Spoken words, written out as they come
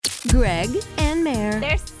Greg and Mare.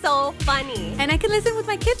 They're so funny. And I can listen with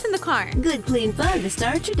my kids in the car. Good, clean fun to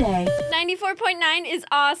start your day. 94.9 is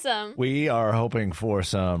awesome. We are hoping for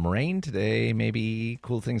some rain today, maybe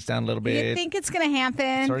cool things down a little bit. You think it's going to happen?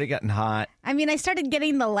 It's already gotten hot. I mean, I started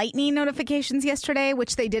getting the lightning notifications yesterday,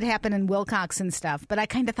 which they did happen in Wilcox and stuff. But I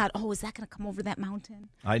kind of thought, is that going to come over that mountain?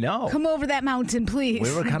 I know. Come over that mountain, please.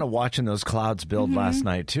 We were kind of watching those clouds build last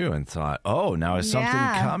night, too, and thought, now is something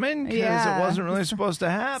coming? Because it wasn't really supposed to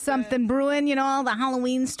happen. Something brewing. You know, all the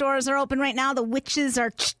Halloween stores are open right now. The witches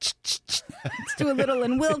are Let's do a little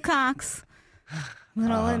in Wilcox. A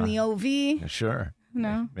little in the OV. Sure.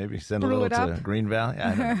 No. Maybe send a little to Green Valley.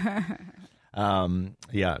 I don't know.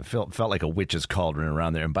 It felt like a witch's cauldron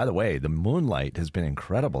around there. And by the way, the moonlight has been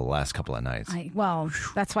incredible the last couple of nights.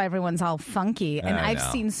 That's why everyone's all funky. And I've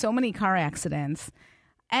seen so many car accidents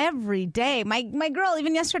every day. My girl,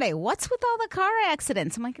 even yesterday, what's with all the car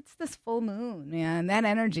accidents? I'm like, it's this full moon, man. That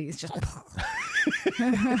energy is just...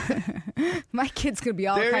 My kid's gonna be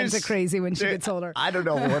all kinds of crazy when she gets older. I don't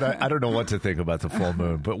know what to think about the full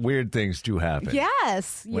moon, but weird things do happen.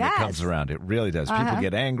 Yes, when it comes around, it really does. People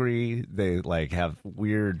get angry. They have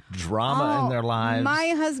weird drama in their lives.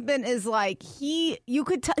 My husband is like you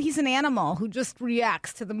could tell he's an animal who just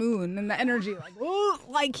reacts to the moon and the energy,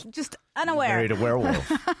 just unaware. Married a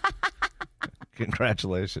werewolf.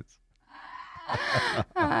 Congratulations.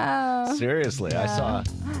 Seriously, I saw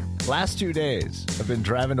last 2 days I've been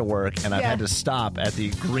driving to work and I've had to stop at the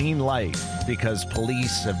green light because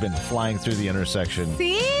police have been flying through the intersection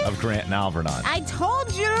of Grant and Alvernon. I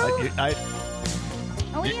told you. I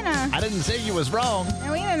didn't say you was wrong.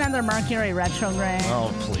 We need another Mercury retrograde.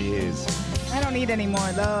 Oh, please. I don't need any more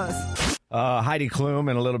of those. Heidi Klum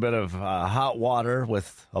in a little bit of hot water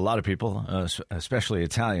with a lot of people, especially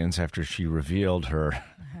Italians, after she revealed her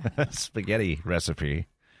spaghetti recipe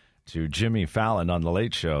to Jimmy Fallon on The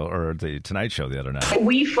Late Show or The Tonight Show the other night.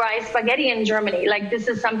 We fry spaghetti in Germany. This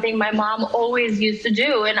is something my mom always used to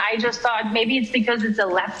do. And I just thought maybe it's because it's a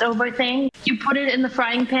leftover thing. You put it in the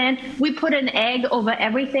frying pan. We put an egg over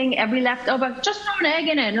everything, every leftover. Just throw an egg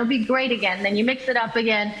in it. It'll be great again. Then you mix it up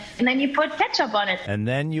again. And then you put ketchup on it. And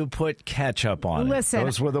then you put ketchup on Listen. it.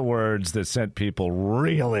 Those were the words that sent people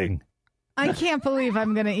reeling. I can't believe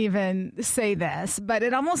I'm going to even say this, but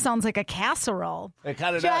it almost sounds like a casserole. It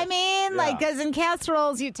kind of does. I mean? Yeah. Because in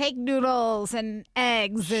casseroles, you take noodles and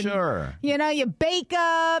eggs. And, sure. You bake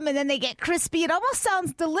them, and then they get crispy. It almost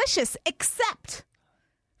sounds delicious, except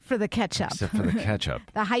for the ketchup. Except for the ketchup.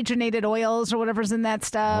 The hydrogenated oils or whatever's in that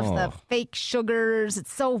stuff, the fake sugars.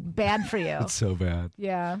 It's so bad for you. It's so bad.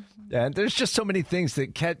 Yeah. And there's just so many things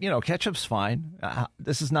that, ketchup's fine.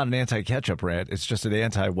 This is not an anti-ketchup rant. It's just an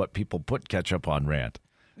anti-what people put ketchup on rant.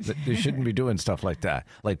 They shouldn't be doing stuff like that.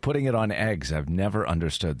 Like putting it on eggs. I've never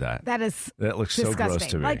understood that. That looks disgusting. so gross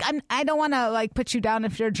to me. I don't want to put you down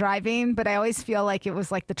if you're driving, but I always feel like it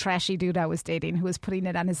was like the trashy dude I was dating who was putting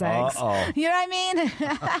it on his eggs. You know what I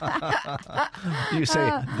mean? You say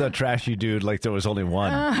the trashy dude like there was only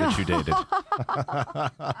one that you dated.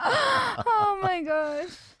 Oh my gosh.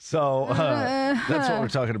 So that's what we're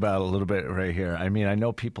talking about a little bit right here. I mean, I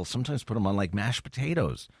know people sometimes put them on mashed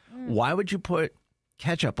potatoes. Why would you put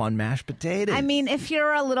ketchup on mashed potatoes? I mean, if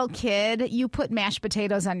you're a little kid, you put mashed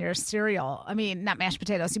potatoes on your cereal. I mean, not mashed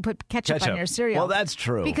potatoes. You put ketchup on your cereal. Well, that's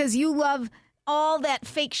true. Because you love all that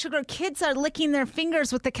fake sugar. Kids are licking their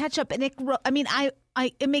fingers with the ketchup, and it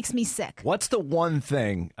makes me sick. What's the one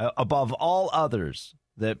thing above all others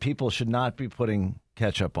that people should not be putting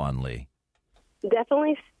ketchup on, Lee?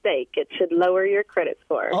 Definitely steak. It should lower your credit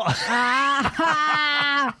score.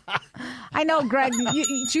 I know, Greg.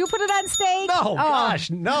 Did you put it on steak? No, gosh,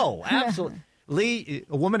 no. Absolutely. Lee,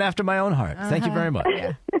 a woman after my own heart. Thank you very much.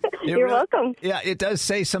 You're welcome. Yeah, it does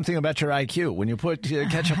say something about your IQ. When you put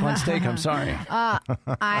ketchup on steak, I'm sorry.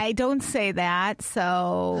 I don't say that.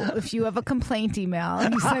 So if you have a complaint email,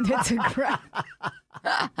 you send it to Greg.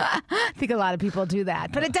 I think a lot of people do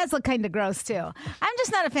that. But it does look kind of gross, too. I'm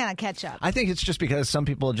just not a fan of ketchup. I think it's just because some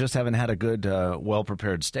people just haven't had a good,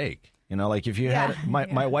 well-prepared steak. If you had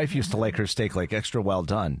my wife used to like her steak extra well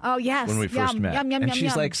done. Oh, yes. When we first met. And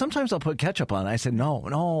she's like, sometimes I'll put ketchup on it. I said, no,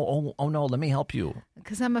 no, let me help you.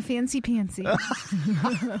 Because I'm a fancy pantsy.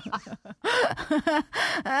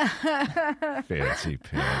 Fancy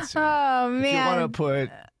pantsy. Oh, man. If you want to put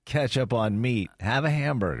ketchup on meat. Have a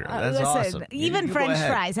hamburger. That's awesome. Even You go French ahead.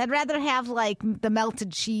 fries. I'd rather have like the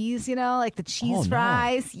melted cheese, like the cheese Oh, no.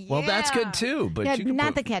 fries. Well, that's Yeah. good too. But Yeah, you can not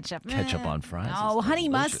put the ketchup. ketchup on fries. No, It's honey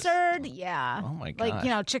delicious. mustard. Yeah. Oh, my Like,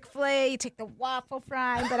 gosh. Chick-fil-A, you take the waffle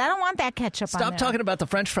fry, but I don't want that ketchup on there. Stop talking about the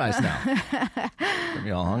French fries now. Are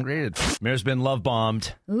you all hungry? Mayor's been love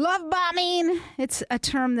bombed. Love bombing. It's a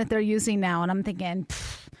term that they're using now, and I'm thinking,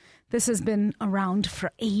 this has been around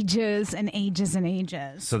for ages and ages and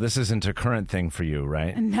ages. So this isn't a current thing for you,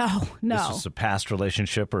 right? No. This is a past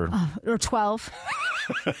relationship or Or 12.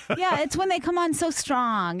 Yeah, it's when they come on so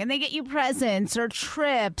strong and they get you presents or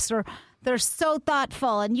trips or they're so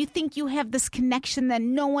thoughtful and you think you have this connection that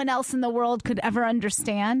no one else in the world could ever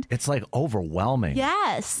understand. it's like overwhelming.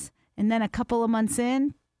 Yes. And then a couple of months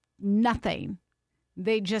in, nothing.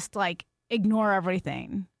 They just like ignore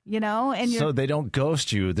everything, and So they don't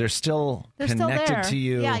ghost you. They're still they're connected still there. to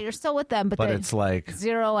you. Yeah, you're still with them, but it's like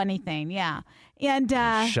zero anything. Yeah. And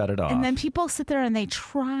shut it off. And then people sit there and they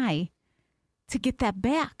try to get that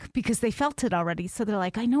back because they felt it already. So they're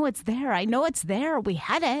like, I know it's there. I know it's there. We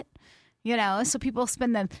had it. So people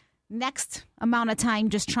spend the next amount of time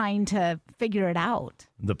just trying to figure it out.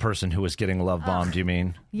 The person who was getting love bombed, you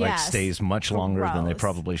mean? Like yes. stays much longer than they Gross.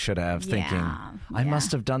 probably should have, thinking, Yeah, I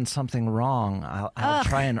must have done something wrong. I'll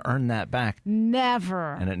try and earn that back.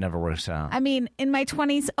 Never. And it never works out. I mean, in my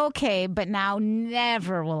 20s, okay, but now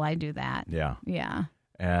never will I do that. Yeah. Yeah.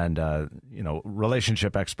 And,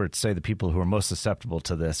 relationship experts say the people who are most susceptible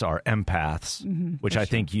to this are empaths, which I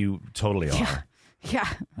think you totally are. Yeah.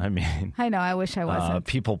 I mean, I know. I wish I wasn't.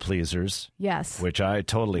 people pleasers, Yes. which I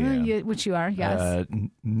totally am. Which you are, yes.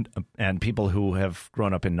 And people who have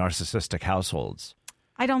grown up in narcissistic households.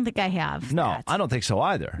 I don't think I have. No, that. I don't think so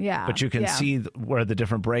either. Yeah, But you can yeah. see where the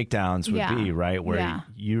different breakdowns would Yeah, be, right? Where yeah.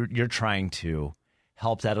 you're trying to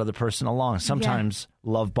help that other person along. Sometimes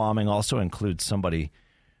love bombing also includes somebody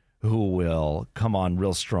who will come on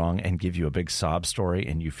real strong and give you a big sob story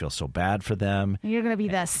and you feel so bad for them. And you're going to be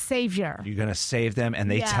the savior. You're going to save them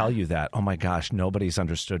and they Yeah. tell you that, oh my gosh, nobody's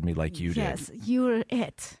understood me like you Yes, did. you're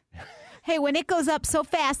it. Hey, when it goes up so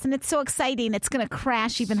fast and it's so exciting, it's going to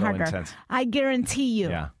crash even So harder. intense. I guarantee you.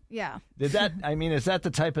 Yeah. Yeah. Is that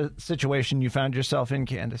the type of situation you found yourself in,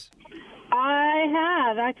 Candace? I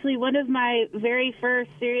have. Actually, one of my very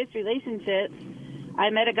first serious relationships, I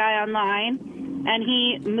met a guy online, and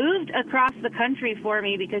he moved across the country for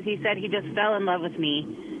me because he said he just fell in love with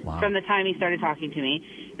me from the time he started talking to me.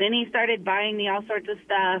 Then he started buying me all sorts of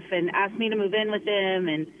stuff and asked me to move in with him,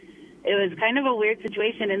 and it was kind of a weird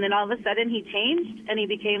situation. And then all of a sudden he changed, and he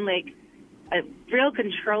became like a real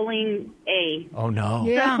controlling A. Oh, no.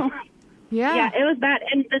 Yeah. Yeah. Yeah, it was bad.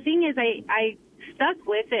 And the thing is, I stuck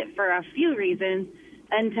with it for a few reasons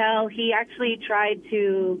until he actually tried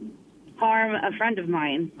to harm a friend of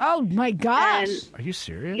mine. Oh, my gosh. And Are you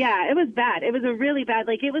serious? yeah, it was bad. It was a really bad,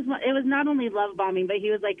 like, it was not only love bombing, but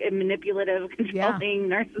he was like a manipulative, controlling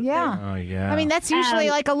narcissist. Yeah. Oh, yeah. I mean, that's usually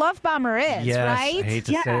like a love bomber is, yes, right? I hate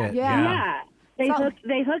to Yeah, say it. yeah. Yeah. So-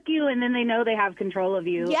 They hook you, and then they know they have control of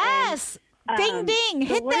you. Yes. Ding, ding. the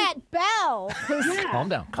Hit worst- that bell. Calm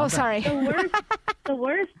down. Oh, sorry. The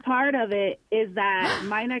worst part of it is that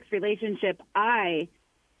my next relationship, I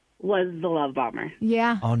was the love bomber.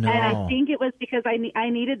 Yeah. Oh, no. And I think it was because I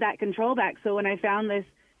needed that control back. So when I found this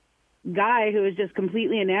guy who was just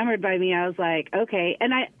completely enamored by me, I was like, okay.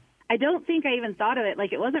 And I don't think I even thought of it.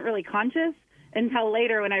 Like, it wasn't really conscious until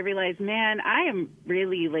later when I realized, man, I am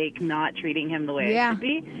really, like, not treating him the way I should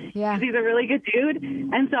be. Yeah. 'Cause he's a really good dude.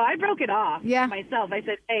 And so I broke it off myself. I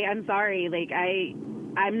said, hey, I'm sorry. Like,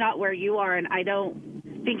 I'm not where you are, and I don't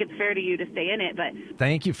think it's fair to you to stay in it. But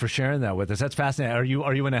Thank you for sharing that with us. That's fascinating.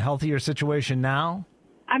 Are you in a healthier situation now?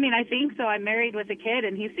 I mean, I think so. I'm married with a kid,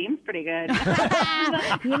 and he seems pretty good.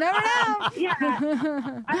 You never know.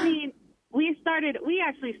 Yeah. I mean, we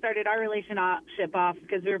actually started our relationship off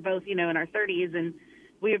because we were both, in our 30s, and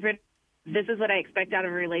this is what I expect out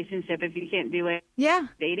of a relationship if you can't do it. Yeah.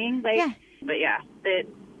 Dating. But yeah,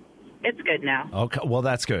 it's good now. Okay. Well,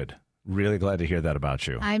 that's good. Really glad to hear that about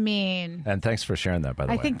you. I mean, And thanks for sharing that, by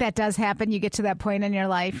the way. I think that does happen. You get to that point in your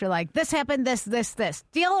life, you're like, this happened, this.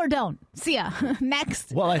 Deal or don't. See ya.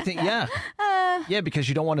 Next. Well, I think, yeah. Yeah, because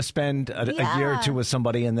you don't want to spend a year or two with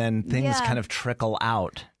somebody and then things Yeah. kind of trickle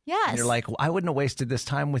out. Yes. And you're like, well, I wouldn't have wasted this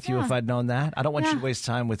time with you if I'd known that. I don't want you to waste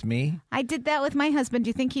time with me. I did that with my husband. Do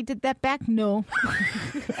you think he did that back? No.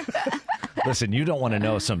 Listen, you don't want to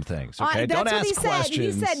know some things, okay? That's Don't what ask he said.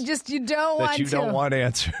 questions He said just you don't that want you to. don't want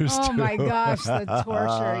answers Oh to. my gosh, the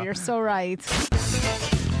torture. You're so right.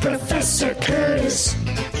 Professor Curtis.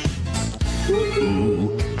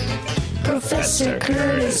 Ooh. Professor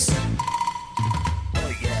Curtis.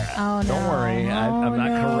 Oh, yeah. Oh, no. Don't worry. I'm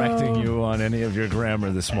not correcting you on any of your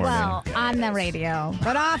grammar this morning. Well, on the radio.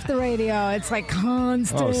 But off the radio, it's like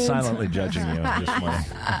constant. Oh, silently judging you this morning.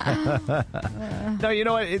 No, you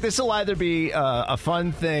know what? This will either be a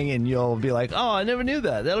fun thing and you'll be like, oh, I never knew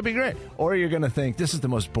that. That'll be great. Or you're going to think, this is the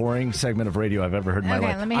most boring segment of radio I've ever heard in my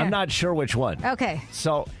life. I'm not sure which one. Okay.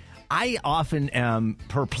 So I often am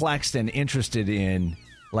perplexed and interested in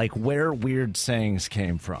like where weird sayings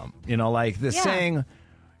came from. You know, like the saying,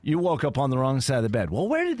 you woke up on the wrong side of the bed. Well,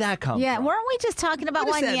 where did that come from? Yeah, weren't we just talking about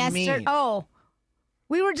What does one that yesterday? mean? Oh,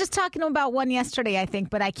 we were just talking about one yesterday, I think,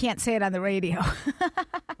 but I can't say it on the radio.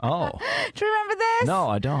 Oh. Do you remember this? No,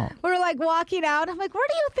 I don't. We were like walking out. I'm like, where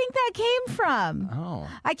do you think that came from? Oh.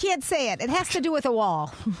 I can't say it. It has to do with a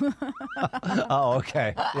wall. Oh,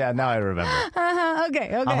 okay. Yeah, now I remember.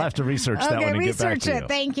 Okay. I'll have to research that one and get back research to it. you.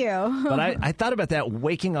 Thank you. But I thought about that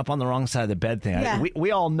waking up on the wrong side of the bed thing. Yeah.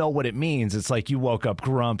 We all know what it means. It's like you woke up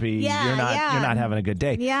grumpy. Yeah, you're not having a good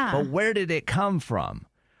day. Yeah. But where did it come from?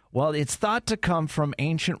 Well, it's thought to come from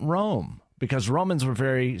ancient Rome because Romans were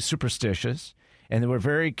very superstitious and they were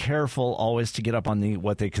very careful always to get up on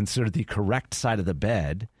what they considered the correct side of the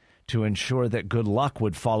bed to ensure that good luck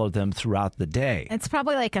would follow them throughout the day. It's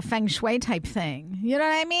probably like a feng shui type thing. You know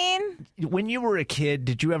what I mean? When you were a kid,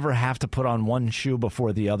 did you ever have to put on one shoe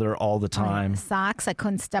before the other all the time? Socks. I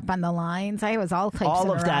couldn't step on the lines. I was all types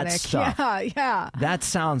All of of that neurotic. stuff. Yeah. That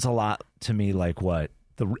sounds a lot to me like what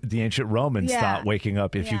the ancient Romans thought waking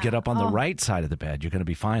up. If you get up on the right side of the bed, you're going to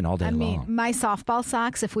be fine all day long. My softball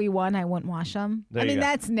socks, if we won, I wouldn't wash them. There you go.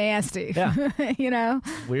 That's nasty. Yeah. You know?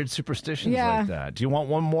 Weird superstitions like that. Do you want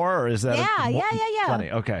one more or is that Yeah.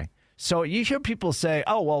 plenty? Okay. So you hear people say,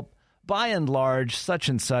 oh, well, by and large, such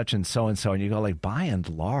and such and so, and you go like, by and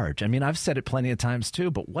large. I mean, I've said it plenty of times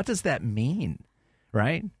too, but what does that mean?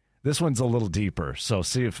 Right? This one's a little deeper. So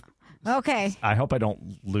see if... Okay. I hope I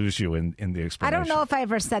don't lose you in the explanation. I don't know if I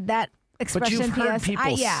ever said that expression. But you've heard PS.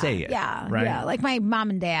 people say it, Yeah, right? yeah, like my mom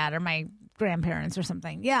and dad or my grandparents or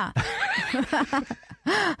something. Yeah.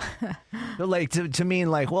 Like to mean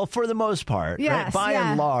like, well, for the most part, Yes, right? By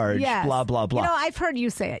and large, yes. blah, blah, blah. You know, I've heard you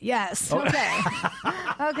say it. Yes. Okay.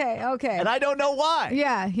 Okay. And I don't know why.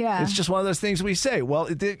 Yeah. It's just one of those things we say. Well,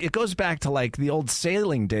 it goes back to like the old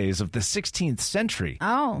sailing days of the 16th century.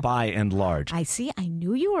 Oh. By and large. I see. I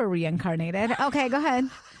knew you were reincarnated. Okay, go ahead.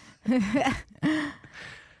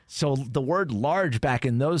 So the word large back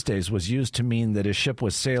in those days was used to mean that a ship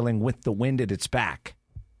was sailing with the wind at its back.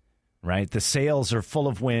 Right? The sails are full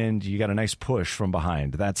of wind. You got a nice push from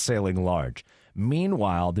behind. That's sailing large.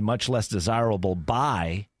 Meanwhile, the much less desirable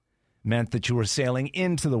by meant that you were sailing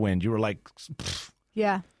into the wind. You were like, pfft.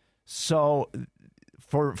 Yeah. So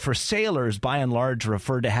for sailors, by and large,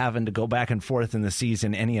 referred to having to go back and forth in the seas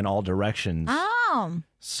in any and all directions. Oh.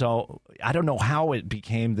 So I don't know how it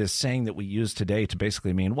became this saying that we use today to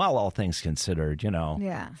basically mean, well, all things considered,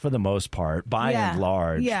 for the most part, by and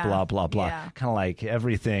large, blah, blah, blah. Yeah. Kind of like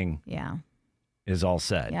everything is all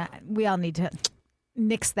said. Yeah. We all need to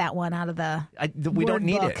nix that one out of the we don't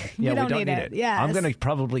need book. it. Yeah, we don't need it. Yes. I'm going to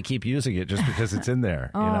probably keep using it just because it's in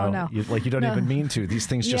there. No. You don't even mean to. These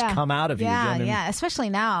things just come out of you. Yeah, especially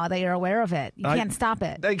now that you're aware of it. You can't stop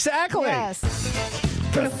it. Exactly. Yes.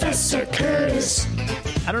 Professor Curtis.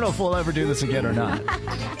 I don't know if we'll ever do this again or not.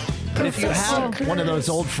 But if you have one of those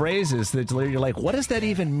old phrases that you're like, what does that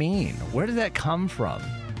even mean? Where did that come from?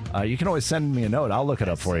 You can always send me a note. I'll look it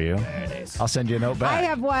up for you. I'll send you a note back. I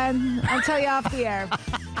have one. I'll tell you off the air.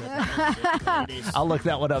 I'll look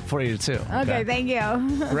that one up for you, too. Okay, thank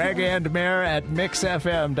you. Greg and Mare at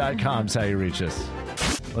mixfm.com is how you reach us.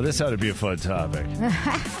 Well, this ought to be a fun topic.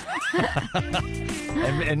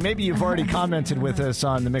 and maybe you've already commented with us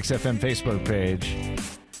on the Mix FM Facebook page.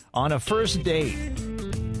 On a first date,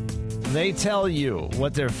 they tell you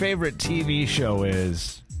what their favorite TV show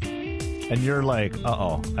is, and you're like,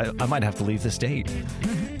 uh-oh, I might have to leave this date.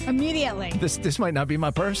 Immediately. This might not be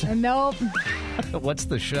my person. Nope. What's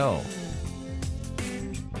the show?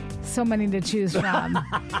 So many to choose from.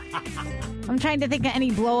 I'm trying to think of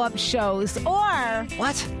any blow-up shows. Or...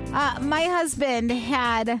 What? My husband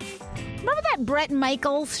had... Remember that Bret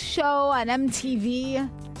Michaels show on MTV?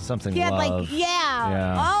 Something he had Love.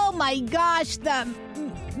 Yeah. Oh, my gosh. The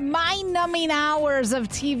mind-numbing hours of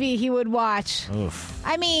TV he would watch. Oof.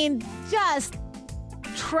 I mean, just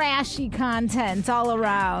trashy content all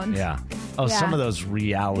around. Yeah. Oh, some of those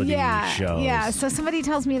reality shows. Yeah, so somebody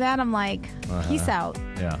tells me that, I'm like, peace out.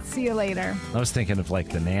 Yeah. See you later. I was thinking of like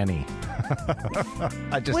The Nanny.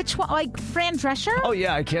 Which one? Like Fran Drescher? Oh,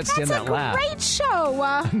 yeah, I can't stand that laugh. That's a great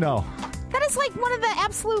show. No. That is like one of the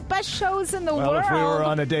absolute best shows in the world. Well, if we were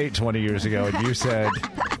on a date 20 years ago and you said,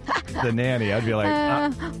 the nanny. I'd be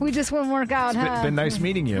like, we just wouldn't work out, huh? been nice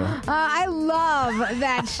meeting you. I love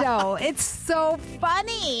that show. It's so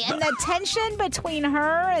funny. And the tension between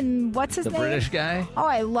her and what's his The name? British guy? Oh,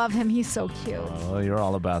 I love him. He's so cute. Oh, you're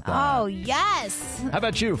all about that. Oh, yes. How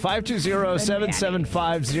about you?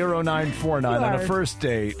 520-775-0949 on a first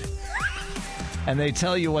date. And they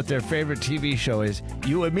tell you what their favorite TV show is.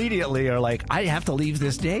 You immediately are like, I have to leave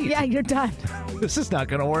this date. Yeah, you're done. This is not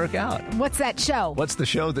going to work out. What's that show? What's the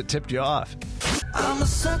show that tipped you off? I'm a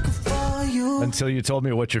sucker for you. Until you told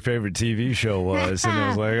me what your favorite TV show was. And I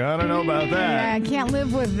was like, I don't know about Yeah, that. I can't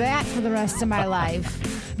live with that for the rest of my life.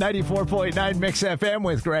 94.9 Mix FM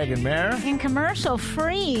with Greg and Mare. And commercial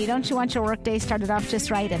free. Don't you want your workday started off just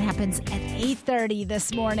right? It happens at 8:30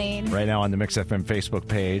 this morning. Right now on the Mix FM Facebook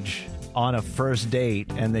page, on a first date,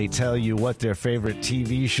 and they tell you what their favorite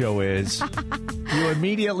TV show is, you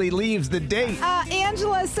immediately leaves the date.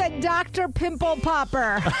 Angela said Dr. Pimple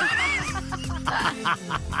Popper.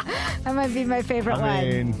 That might be my favorite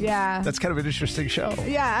one. Yeah. That's kind of an interesting show.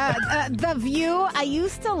 Yeah. The View, I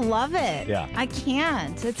used to love it. Yeah. I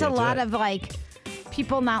can't. It's a Can't do lot it. of like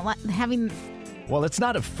people not having. Well, it's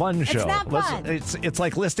not a fun show. It's not fun. It's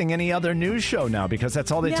like listing any other news show now because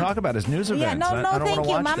that's all they talk about is news events. Yeah, no, I don't thank wanna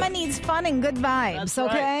you. watch Mama that. needs fun and good vibes, That's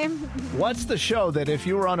okay? right. What's the show that if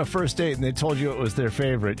you were on a first date and they told you it was their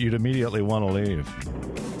favorite, you'd immediately want to leave?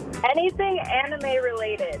 Anything anime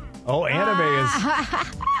related. Oh, anime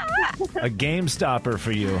is a game stopper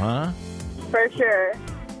for you, huh? For sure.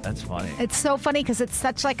 That's funny. It's so funny because it's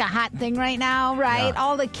such like a hot thing right now, right? Yeah.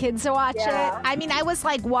 All the kids are watching Yeah. it. I mean, I was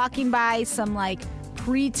like walking by some like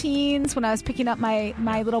preteens when I was picking up my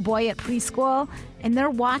little boy at preschool, and they're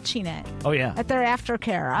watching it Oh, yeah. at their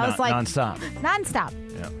aftercare. I was like, nonstop. nonstop.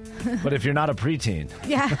 Yeah. But if you're not a preteen,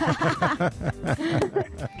 Yeah.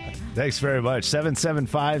 thanks very much.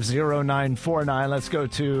 775-0949. Let's go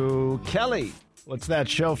to Kelly. What's that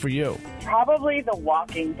show for you? Probably The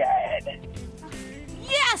Walking Dead.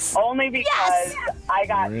 Yes. Only because I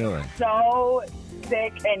got Really? so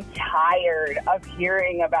sick and tired of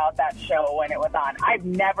hearing about that show when it was on. I've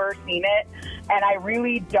never seen it, and I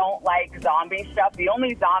really don't like zombie stuff. The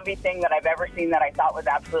only zombie thing that I've ever seen that I thought was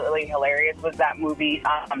absolutely hilarious was that movie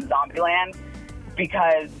Zombieland,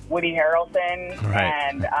 because Woody Harrelson Right.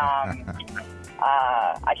 and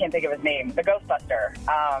I can't think of his name, the Ghostbuster.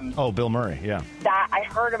 Oh, Bill Murray, yeah. That I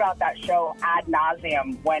heard about that show ad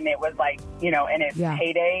nauseum when it was like, in its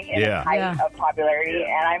heyday, in its height of popularity,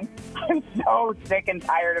 and I'm so sick and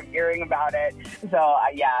tired of hearing about it. So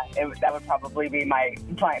that would probably be my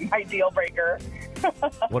deal breaker.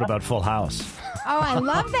 What about Full House? Oh, I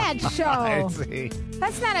love that show. I see.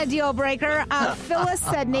 That's not a deal breaker. Phyllis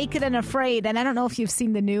said Naked and Afraid, and I don't know if you've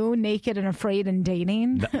seen the new Naked and Afraid and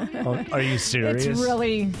Dating. Oh, are you serious? It's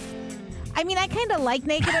really... I mean, I kind of like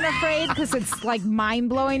Naked and Afraid because it's like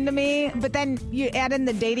mind-blowing to me, but then you add in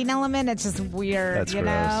the dating element, it's just weird, That's you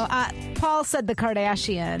know? Paul said the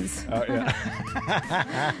Kardashians. Oh, yeah.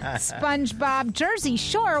 SpongeBob, Jersey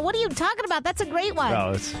Shore. What are you talking about? That's a great one.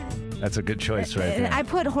 No, that's a good choice right there. I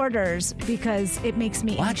put Hoarders because it makes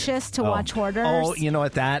me anxious to watch Hoarders. Oh, you know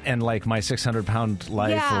what? That and like My 600-Pound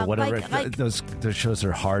Life Yeah, or whatever. like- those shows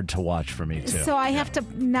are hard to watch for me, too. So I have to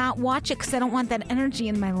not watch it because I don't want that energy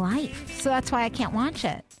in my life. So that's why I can't watch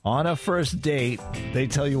it. On a first date, they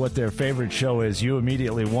tell you what their favorite show is. You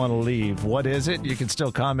immediately want to leave. What is it? You can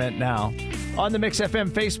still comment now on the Mix FM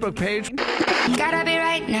Facebook page. Gotta be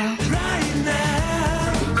right now. Right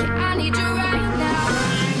now. I need you right now.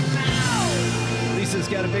 Lisa's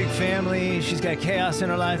got a big family. She's got chaos in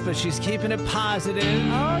her life, but she's keeping it positive.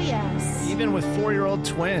 Oh, yes. Even with 4-year-old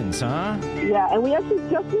twins, huh? Yeah, and we actually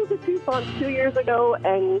just moved to Tucson 2 years ago,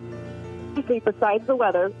 and besides the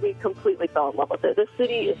weather, we completely fell in love with it. This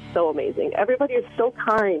city is so amazing. Everybody is so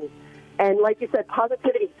kind. And like you said,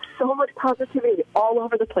 positivity, so much positivity all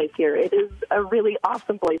over the place here. It is a really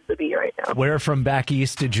awesome place to be right now. Where from back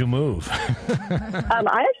east did you move?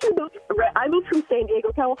 I moved from San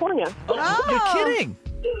Diego, California. Oh, you're kidding.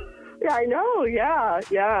 Yeah, I know. Yeah.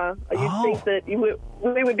 You'd think that we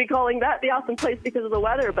would be calling that the awesome place because of the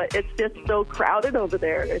weather, but it's just so crowded over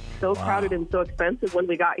there. It's so crowded and so expensive. When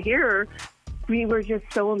we got here, we were just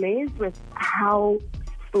so amazed with how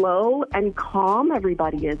slow and calm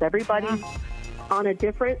everybody is. Everybody's on a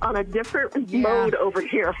different mode over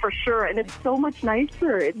here for sure, and it's so much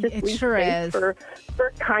nicer. It just leaves sure space is. for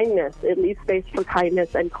kindness. It leaves space for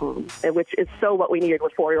kindness and calm, which is so what we needed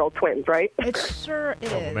with 4-year-old twins, right? It sure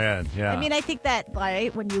is. Oh, man, yeah. I mean, I think that,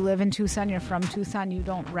 right, when you live in Tucson, you're from Tucson, you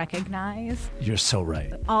don't recognize You're so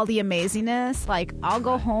right. all the amazingness. Like, I'll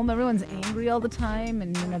go home, everyone's angry all the time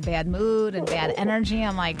and in a bad mood and bad energy.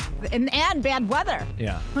 I'm like, and bad weather.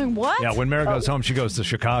 Yeah. I mean, what? Yeah, when Mary goes home, she goes to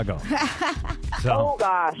Chicago. Oh,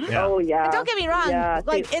 gosh. Yeah. Oh, yeah. And don't get me wrong. Yeah,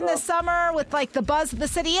 like, in the summer with, like, the buzz of the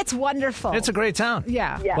city, it's wonderful. It's a great town.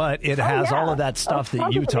 Yeah. But it has all of that stuff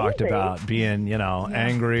that you talked amazing. about, being,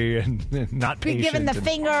 angry and not Be patient. given the and-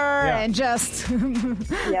 finger and just...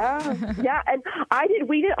 Yeah. And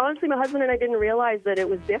we did, honestly, my husband and I didn't realize that it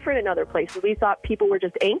was different in other places. We thought people were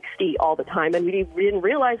just angsty all the time, and we didn't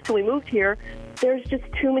realize till we moved here, there's just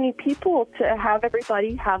too many people to have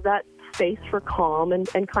everybody have that space for calm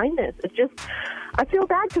and kindness. It's just, I feel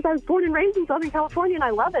bad because I was born and raised in Southern California and I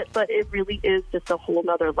love it, but it really is just a whole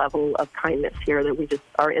nother level of kindness here that we just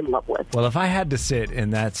are in love with. Well, if I had to sit in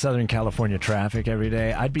that Southern California traffic every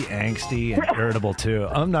day, I'd be angsty and irritable too.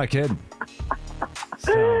 I'm not kidding.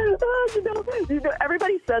 So,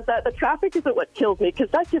 everybody says that. The traffic isn't what kills me because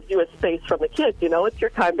that gives you a space from the kids. It's your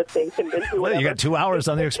time to think and do well, whatever. you got 2 hours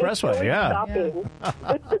on the expressway. Yeah. Shopping.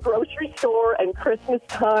 It's the grocery store and Christmas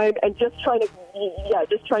time and just trying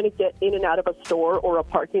to get in and out of a store or a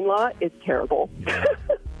parking lot is terrible.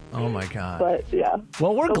 Oh, my God. But, yeah.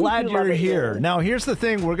 Well, we're But we glad do love you're it here. Now, here's the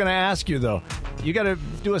thing we're going to ask you, though. You got to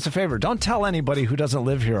do us a favor. Don't tell anybody who doesn't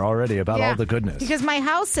live here already about all the goodness. Because my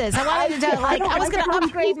house is. I wanted to, I was going to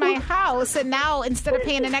upgrade my house, and now instead of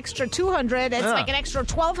paying an extra $200, it's like an extra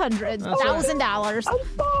 $1,200. I'm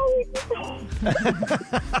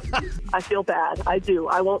sorry. I feel bad. I do.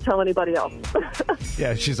 I won't tell anybody else.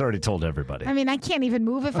 Yeah, she's already told everybody. I mean, I can't even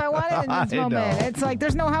move if I wanted in this I moment. know. It's like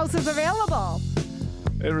there's no houses available.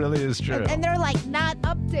 It really is true. And they're like not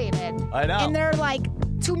updated. I know. And they're like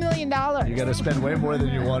 $2 million. You got to spend way more than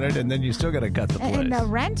you wanted, and then you still got to cut the place. And the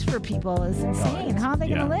rent for people is insane. How are they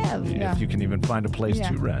going to live? If you can even find a place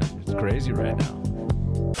to rent. It's crazy right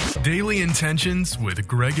now. Daily Intentions with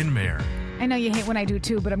Greg and Mayor. I know you hate when I do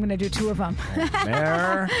two, but I'm going to do two of them.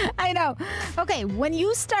 Mayor. I know. Okay, when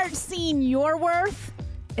you start seeing your worth,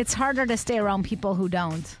 it's harder to stay around people who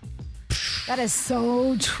don't. That is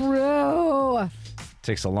so true.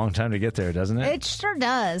 Takes a long time to get there, doesn't it? It sure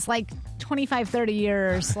does. Like 25, 30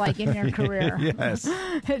 years, like in your career. Yes.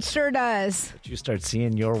 It sure does. But you start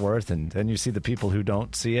seeing your worth, and then you see the people who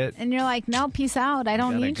don't see it. And you're like, no, peace out. I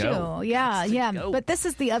don't need go. you. Yeah. But this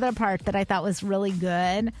is the other part that I thought was really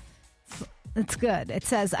good. It's good. It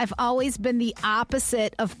says, I've always been the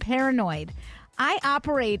opposite of paranoid. I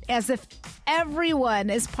operate as if everyone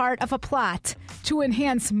is part of a plot to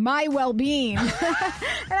enhance my well-being. And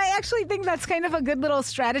I actually think that's kind of a good little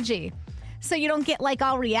strategy. So you don't get like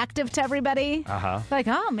all reactive to everybody. Like,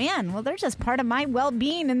 oh man, well, they're just part of my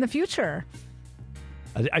well-being in the future.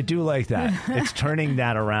 I do like that. It's turning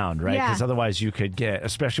that around, right? Yeah. Because otherwise you could get,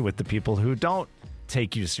 especially with the people who don't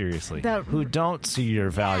take you seriously, who don't see your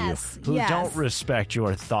value, who don't respect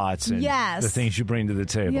your thoughts and the things you bring to the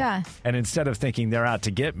table. Yeah. And instead of thinking they're out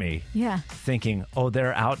to get me, thinking, oh,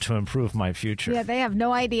 they're out to improve my future. Yeah, they have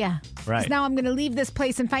no idea. Right. 'Cause now I'm going to leave this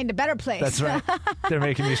place and find a better place. That's right. They're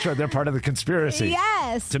making me sure they're part of the conspiracy.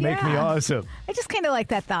 Yes. To make me awesome. I just kind of like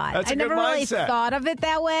that thought. That's a I good never really mindset. thought of it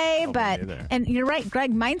that way, but neither. and you're right,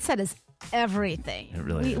 Greg, mindset is everything. It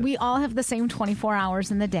really is. We all have the same 24 hours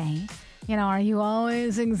in the day. You know, are you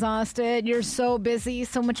always exhausted? You're so busy,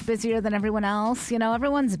 so much busier than everyone else. You know,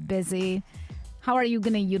 everyone's busy. How are you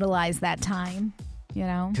going to utilize that time? You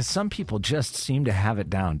know? Because some people just seem to have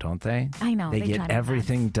it down, don't they? I know. They try get to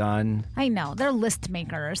everything done. I know. They're list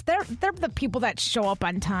makers. They're the people that show up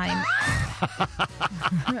on time.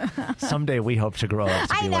 Someday we hope to grow up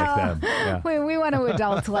to I be know. like them. Yeah. We want to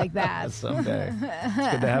adult like that. Someday.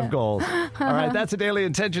 It's good to have goals. All right, that's a daily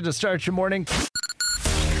intention to start your morning.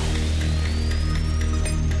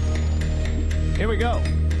 Here we go.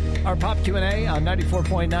 Our pop Q&A on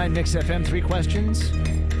 94.9 Mix FM. 3 questions.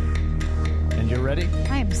 And you're ready?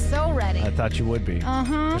 I am so ready. I thought you would be.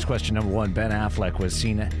 Here's question number 1. Ben Affleck was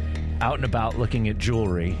seen out and about looking at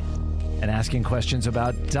jewelry and asking questions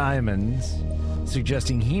about diamonds,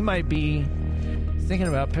 suggesting he might be thinking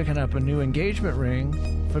about picking up a new engagement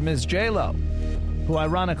ring for Ms. J-Lo, who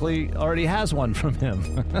ironically already has one from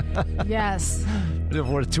him. Yes.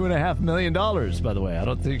 Worth $2.5 million, by the way. I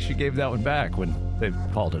don't think she gave that one back when they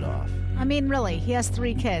called it off. I mean, really, he has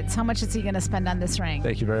 3 kids. How much is he going to spend on this ring?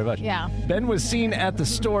 Thank you very much. Yeah. Ben was seen at the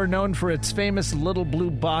store known for its famous little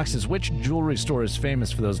blue boxes. Which jewelry store is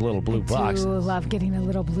famous for those little blue boxes? I do love getting a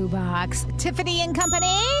little blue box. Tiffany &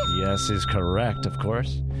 Company? Yes is correct, of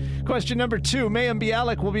course. Question number 2. Mayim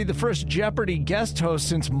Bialik will be the first Jeopardy guest host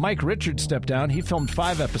since Mike Richards stepped down. He filmed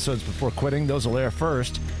 5 episodes before quitting. Those will air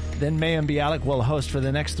first. Then Mayim Bialik will host for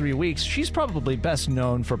the next 3 weeks. She's probably best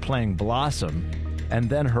known for playing Blossom, and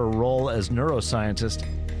then her role as neuroscientist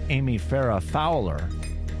Amy Farrah Fowler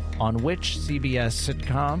on which CBS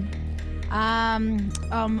sitcom?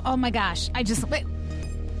 Oh my gosh. Wait.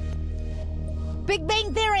 Big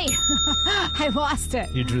Bang Theory. I lost it.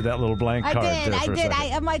 You drew that little blank card. I did.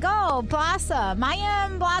 I'm like, Blossom. I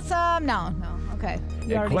am Blossom. No. Okay.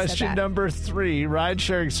 You already Question said that. number 3.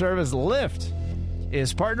 Ride-sharing service Lyft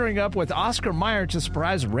is partnering up with Oscar Mayer to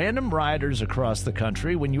surprise random riders across the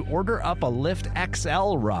country. When you order up a Lyft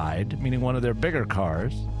XL ride, meaning one of their bigger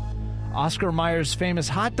cars, Oscar Mayer's famous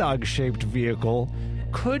hot dog-shaped vehicle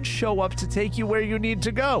could show up to take you where you need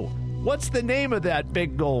to go. What's the name of that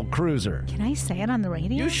big gold cruiser? Can I say it on the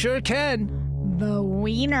radio? You sure can. The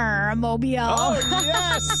Wiener Mobile. Oh,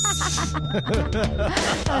 yes!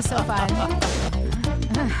 That was so fun.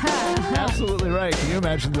 Absolutely right. Can you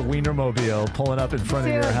imagine the Wienermobile pulling up in front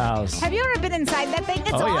of your house? Have you ever been inside that thing?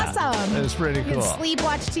 It's awesome. It's pretty You cool. can sleep,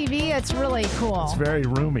 watch TV. It's really cool. It's very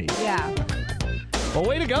roomy. Yeah. Well,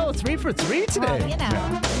 way to go. 3 for 3 today. Well,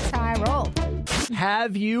 that's how I roll.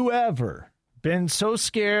 Have you ever been so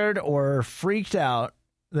scared or freaked out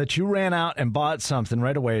that you ran out and bought something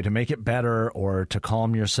right away to make it better or to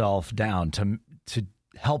calm yourself down, to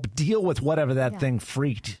help deal with whatever that thing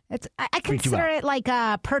freaked? I consider it like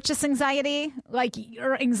purchase anxiety, like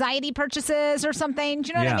or anxiety purchases or something. Do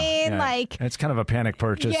you know what I mean? Yeah. Like it's kind of a panic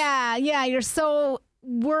purchase. Yeah. You're so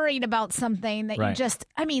worried about something that you just,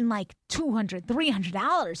 like $200,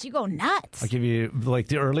 $300. You go nuts. I'll give you, like,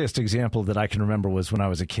 the earliest example that I can remember was when I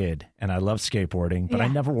was a kid, and I loved skateboarding, but I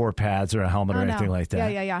never wore pads or a helmet or anything like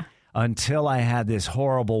that. Yeah. Until I had this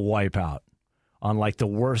horrible wipeout on, like, the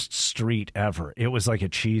worst street ever. It was like a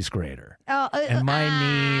cheese grater. And my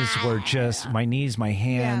knees were just, my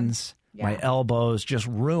hands, my elbows just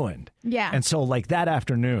ruined. Yeah. And so, like, that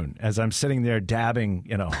afternoon, as I'm sitting there dabbing,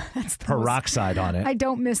 peroxide on it. I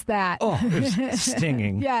don't miss that. Oh, it was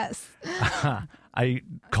stinging. Yes. I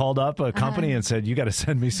called up a company and said, you got to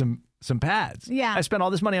send me some pads. Yeah. I spent all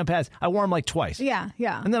this money on pads. I wore them like twice. Yeah.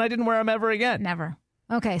 And then I didn't wear them ever again. Never.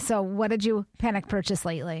 Okay, so what did you panic purchase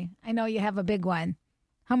lately? I know you have a big one.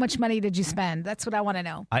 How much money did you spend? That's what I want to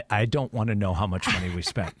know. I don't want to know how much money we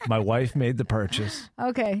spent. My wife made the purchase.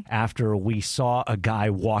 Okay. After we saw a guy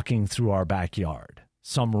walking through our backyard.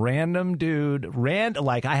 Some random dude,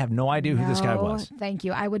 I have no idea who this guy was. Thank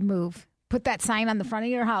you. I would move. Put that sign on the front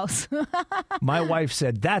of your house. My wife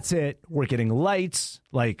said, that's it. We're getting lights,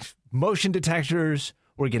 like motion detectors.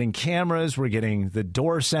 We're getting cameras. We're getting the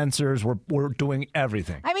door sensors. We're doing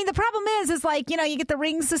everything. I mean, the problem is like, you get the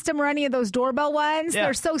Ring system or any of those doorbell ones. Yeah.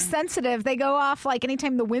 They're so sensitive. They go off like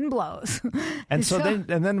anytime the wind blows. And so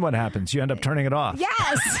then what happens? You end up turning it off.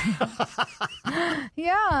 Yes.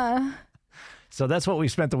 Yeah. So that's what we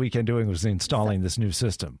spent the weekend doing, was installing this new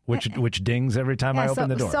system, which dings every time I open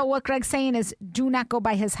the door. So what Greg's saying is, do not go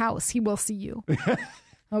by his house. He will see you.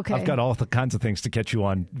 Okay. I've got all the kinds of things to catch you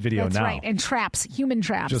on video That's now. Right. And traps, human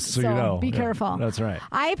traps. Just so you know. Be careful. That's right.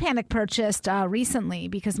 I panic purchased recently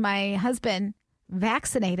because my husband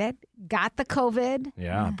vaccinated, got the COVID.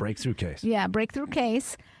 Yeah, breakthrough case. Yeah, breakthrough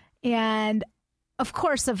case. And of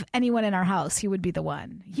course, of anyone in our house, he would be the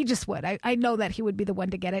one. He just would. I know that he would be the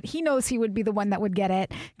one to get it. He knows he would be the one that would get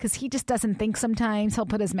it because he just doesn't think sometimes. He'll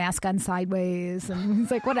put his mask on sideways and he's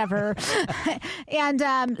like, whatever.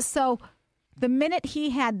 And so the minute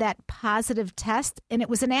he had that positive test, and it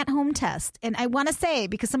was an at-home test, and I want to say,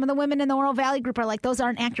 because some of the women in the Oro Valley group are like, those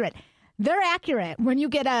aren't accurate. They're accurate. When you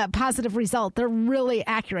get a positive result, they're really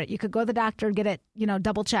accurate. You could go to the doctor and get it,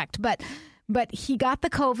 double checked. But he got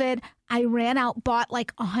the COVID. I ran out, bought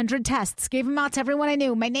like 100 tests, gave them out to everyone I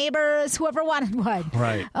knew, my neighbors, whoever wanted one.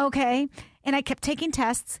 Right. Okay. And I kept taking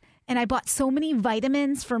tests. And I bought so many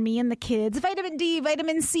vitamins for me and the kids. Vitamin D,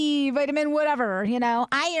 vitamin C, vitamin whatever,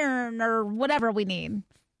 iron or whatever we need.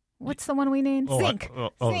 What's the one we need? Zinc.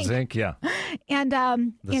 Zinc, yeah.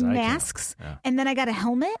 And masks. Yeah. And then I got a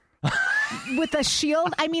helmet. with a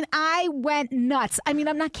shield. I mean, I went nuts. I mean,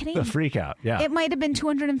 I'm not kidding. The freak out, yeah. It might have been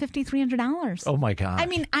 $250, $300. Oh, my God. I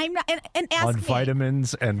mean, I'm not, and ask on me.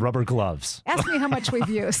 vitamins and rubber gloves. Ask me how much we've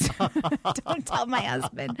used. Don't tell my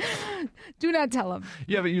husband. Do not tell him.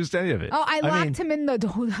 You haven't used any of it. Oh, I locked him in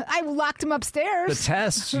I locked him upstairs. The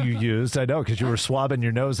tests you used, I know, because you were swabbing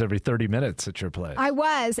your nose every 30 minutes at your place. I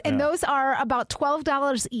was, and those are about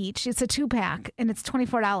 $12 each. It's a 2-pack, and it's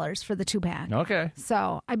 $24 for the 2-pack. Okay.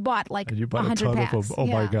 So I bought like And you bought 100 a ton packs. of them. Oh,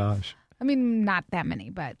 my gosh. I mean, not that many,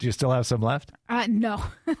 but Do you still have some left? no,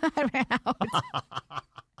 I ran out.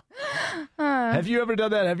 Have you ever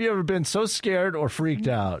done that? Have you ever been so scared or freaked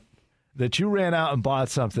out that you ran out and bought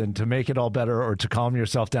something to make it all better or to calm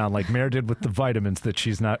yourself down, like Mare did with the vitamins that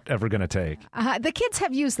she's not ever going to take? The kids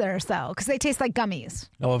have used theirs, though, because they taste like gummies.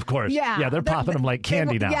 Oh, of course. Yeah. Yeah, they're popping them like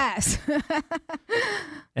candy now. Yes.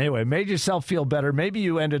 Anyway, made yourself feel better. Maybe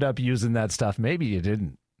you ended up using that stuff. Maybe you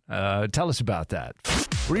didn't. Tell us about that.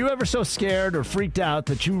 Were you ever so scared or freaked out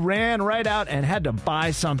that you ran right out and had to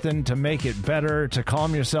buy something to make it better, to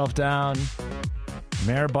calm yourself down?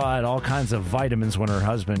 Mare bought all kinds of vitamins when her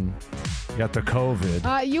husband got the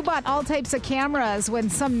COVID. You bought all types of cameras when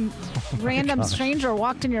some random stranger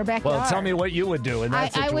walked in your backyard. Well, tell me what you would do in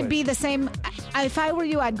that situation. I would be the same. If I were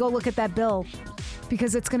you, I'd go look at that bill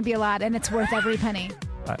because it's going to be a lot and it's worth every penny.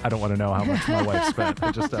 I don't want to know how much my wife spent.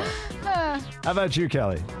 I just How about you,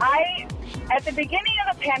 Kelly? At the beginning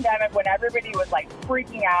of the pandemic, when everybody was like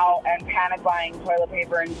freaking out and panic buying toilet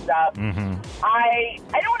paper and stuff, I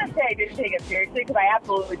don't want to say I didn't take it seriously because I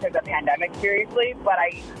absolutely took the pandemic seriously, but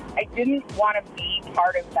I didn't want to be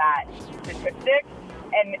part of that statistic.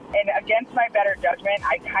 And against my better judgment,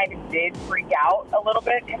 I kind of did freak out a little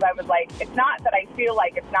bit because I was like, it's not that I feel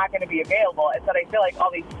like it's not going to be available. It's that I feel like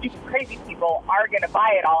all these stupid, crazy people are going to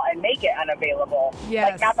buy it all and make it unavailable.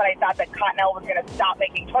 Yes. Like, not that I thought that Cottonelle was going to stop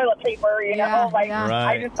making toilet paper, you know? Like, Right.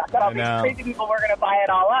 I just thought that all these crazy people were going to buy it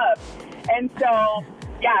all up. And so...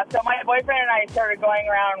 yeah, so my boyfriend and I started going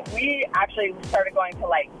around. We actually started going to,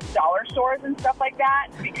 like, dollar stores and stuff like that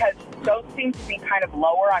because those seem to be kind of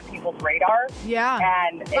lower on people's radars. Yeah.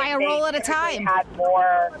 And buy a roll at a time. Had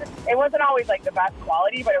more. It wasn't always, like, the best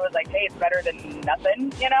quality, but it was like, hey, it's better than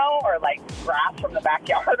nothing, you know, or, like, grass from the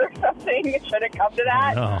backyard or something. It should have come to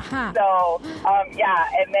that. So, yeah,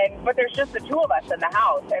 and then, but there's just the two of us in the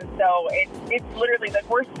house. And so it's literally, like,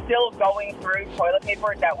 we're still going through toilet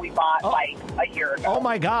paper that we bought, like, a year ago. Oh,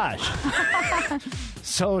 my gosh.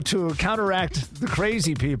 So to counteract the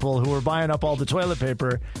crazy people who were buying up all the toilet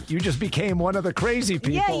paper, you just became one of the crazy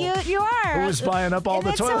people. Yeah, you are. Who was buying up all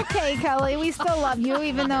the toilet It's okay, Kelly. We still love you,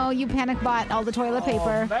 even though you panic bought all the toilet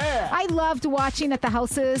paper. Man. I loved watching at the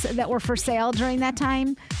houses that were for sale during that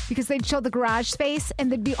time because they'd show the garage space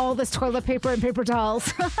and there'd be all this toilet paper and paper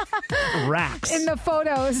towels. Racks. In the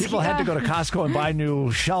photos. People had to go to Costco and buy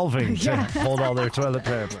new shelving to hold all their toilet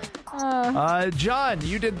paper. John,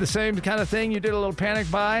 you did the same kind of thing? You did a little panic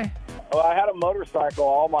buy? Well, I had a motorcycle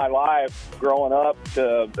all my life growing up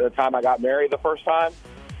to the time I got married the first time.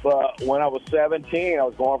 But when I was 17, I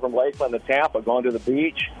was going from Lakeland to Tampa, going to the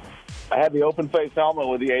beach. I had the open-face helmet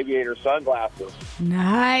with the aviator sunglasses.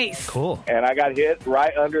 Nice. Cool. And I got hit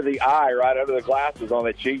right under the eye, right under the glasses on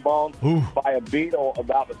the cheekbone by a beetle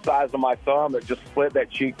about the size of my thumb that just split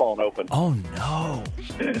that cheekbone open. Oh, no.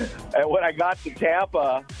 And when I got to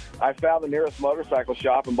Tampa, I found the nearest motorcycle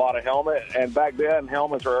shop and bought a helmet. And back then,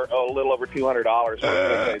 helmets were a little over $200 for a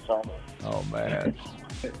full-face helmet. Oh, man.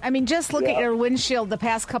 I mean, just look at your windshield the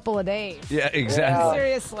past couple of days. Yeah, exactly.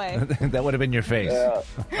 Seriously. That would have been your face. Yeah.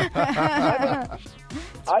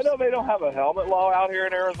 I know they don't have a helmet law out here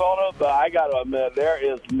in Arizona, but I got to admit, there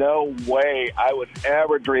is no way I would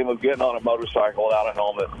ever dream of getting on a motorcycle without a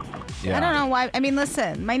helmet. Yeah. I don't know why. I mean,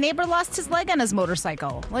 listen, my neighbor lost his leg on his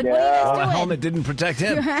motorcycle. Like, what are you guys doing? The helmet didn't protect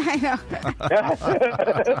him. I know.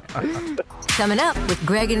 Coming up with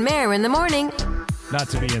Greg and Mare in the morning. Not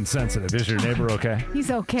to be insensitive. Is your neighbor okay? He's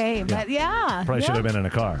okay, but yeah. Probably should have been in a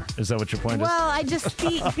car. Is that what your point is? Well, I just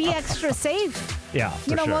be extra safe. Yeah,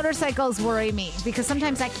 for sure. Motorcycles worry me because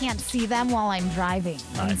sometimes I can't see them while I'm driving.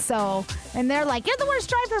 Right. And they're like, you're the worst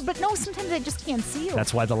driver, but no, sometimes I just can't see you.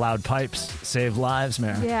 That's why the loud pipes save lives,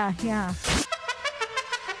 man. Yeah.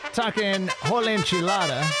 Talking whole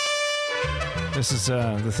enchilada. This is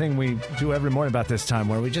the thing we do every morning about this time,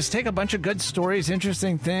 where we just take a bunch of good stories,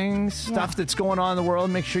 interesting things, stuff that's going on in the world,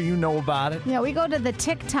 make sure you know about it. Yeah, we go to the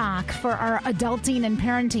TikTok for our adulting and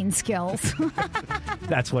parenting skills.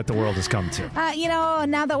 That's what the world has come to.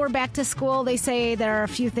 Now that we're back to school, they say there are a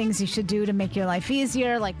few things you should do to make your life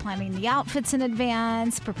easier, like planning the outfits in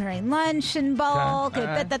advance, preparing lunch in bulk,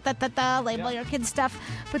 label your kids' stuff.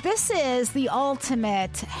 But this is the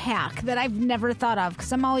ultimate hack that I've never thought of,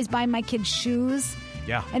 because I'm always buying my kids shoes.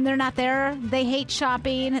 Yeah. And they're not there. They hate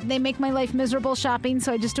shopping. They make my life miserable shopping,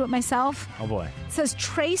 so I just do it myself. Oh, boy. It says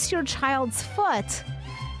trace your child's foot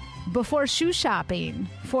before shoe shopping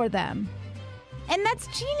for them. And that's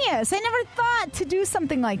genius. I never thought to do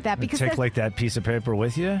something like that. Because take like that piece of paper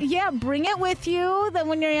with you? Yeah, bring it with you. Then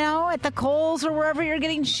when you're, at the Kohl's or wherever you're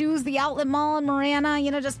getting shoes, the outlet mall in Marana,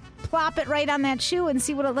 just plop it right on that shoe and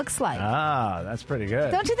see what it looks like. Ah, that's pretty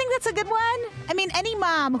good. Don't you think that's a good one? I mean, any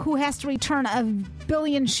mom who has to return a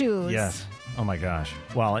billion shoes. Yes. Oh, my gosh.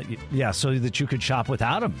 Well, yeah, so that you could shop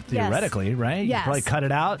without them, theoretically, right? Yes. You probably cut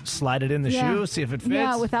it out, slide it in the shoe, see if it fits.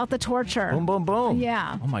 Yeah, without the torture. Boom, boom, boom.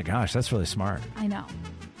 Yeah. Oh, my gosh, that's really smart. I know.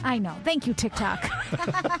 Thank you, TikTok.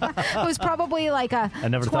 It was probably like a I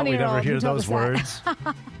never thought we'd ever hear those words,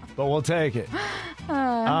 but we'll take it.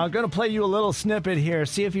 I'm going to play you a little snippet here.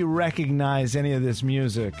 See if you recognize any of this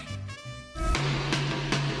music.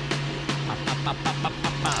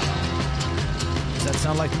 Does that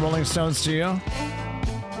sound like the Rolling Stones to you?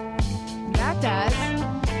 That does.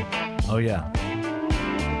 Oh, yeah.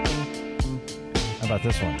 How about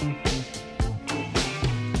this one?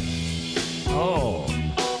 Oh.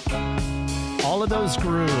 All of those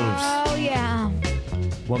grooves. Oh, yeah.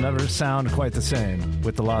 Will never sound quite the same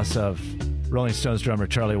with the loss of Rolling Stones drummer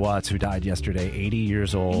Charlie Watts, who died yesterday, 80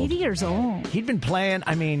 years old. 80 years old. He'd been playing,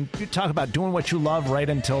 you talk about doing what you love right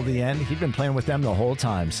until the end. He'd been playing with them the whole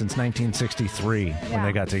time since 1963 when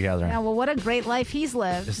they got together. Yeah, well, what a great life he's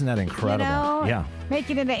lived. Isn't that incredible? Yeah.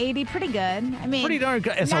 Making it to 80, pretty good. I mean, pretty darn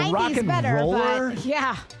good. As a rock and better, roller? But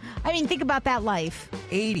yeah. I mean, think about that life.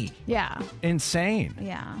 80. Yeah. Insane.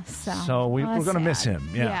 Yeah. So we're going to miss him.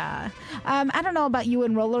 Yeah. I don't know about you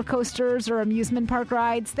and roller coasters or amusement park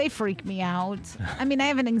rides. They freak me out. I mean, I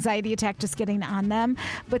have an anxiety attack just getting on them.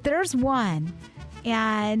 But there's one,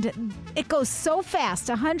 and it goes so fast,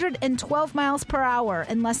 112 miles per hour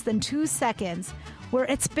in less than 2 seconds, where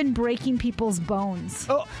it's been breaking people's bones.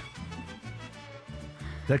 Oh.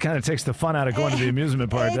 That kind of takes the fun out of going to the amusement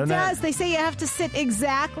park, doesn't it? It does. They say you have to sit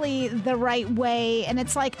exactly the right way, and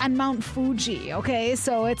it's like on Mount Fuji, okay?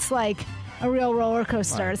 So it's like a real roller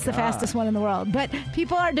coaster. It's the fastest one in the world. But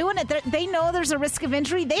people are doing it. They know there's a risk of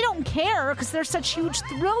injury. They don't care because they're such huge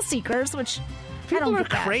thrill seakers, which... People are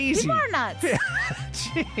crazy. People are nuts.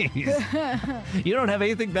 Jeez. You don't have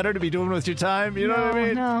anything better to be doing with your time? You know what I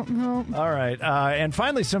mean? No. All right. And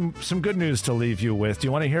finally, some good news to leave you with. Do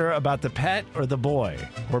you want to hear about the pet or the boy?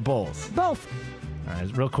 Or both? Both. All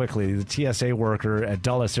right. Real quickly, the TSA worker at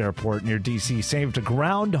Dulles Airport near D.C. saved a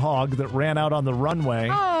groundhog that ran out on the runway.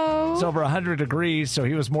 Oh. It's over 100 degrees, so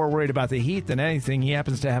he was more worried about the heat than anything. He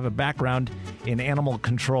happens to have a background in animal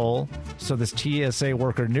control, so this TSA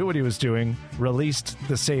worker knew what he was doing, released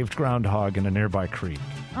the saved groundhog in a nearby creek.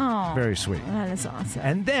 Oh. Very sweet. That is awesome.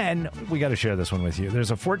 And then, we got to share this one with you.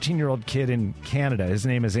 There's a 14-year-old kid in Canada. His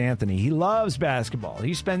name is Anthony. He loves basketball.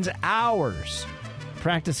 He spends hours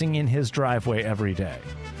practicing in his driveway every day.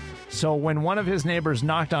 So when one of his neighbors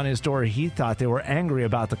knocked on his door, he thought they were angry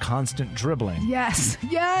about the constant dribbling. Yes.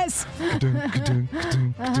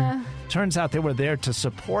 Turns out they were there to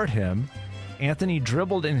support him. Anthony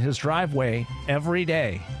dribbled in his driveway every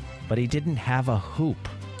day, but he didn't have a hoop.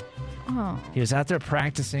 Oh. He was out there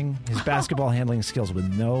practicing his basketball handling skills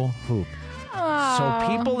with no hoop. Oh. So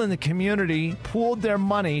people in the community pooled their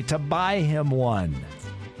money to buy him one.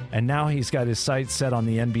 And now he's got his sights set on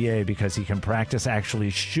the NBA because he can practice actually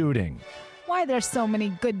shooting. Why there's so many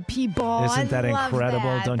good people. Isn't that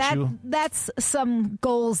incredible, don't you? That's some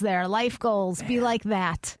goals there, life goals. Be like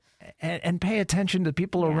that. And pay attention to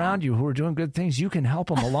people around you who are doing good things. You can help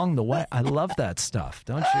them along the way. I love that stuff,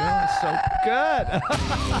 don't you? It's so good.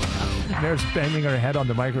 Mare's banging her head on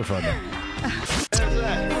the microphone.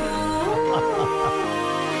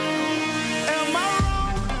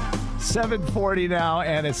 7:40 now,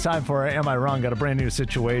 and it's time for Am I Wrong? Got a brand new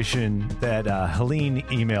situation that Helene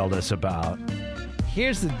emailed us about.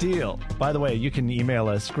 Here's the deal. By the way, you can email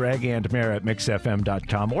us,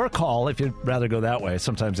 gregandmare@mixfm.com, or call if you'd rather go that way.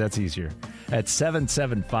 Sometimes that's easier. At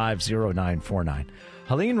 775-0949.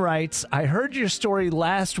 Helene writes, I heard your story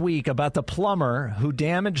last week about the plumber who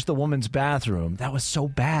damaged the woman's bathroom. That was so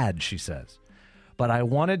bad, she says. but I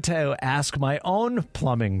wanted to ask my own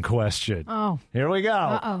plumbing question. Oh. Here we go.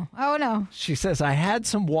 Uh-oh. Oh, no. She says, I had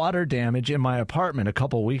some water damage in my apartment a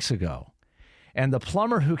couple weeks ago, and the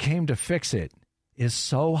plumber who came to fix it is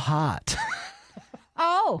so hot.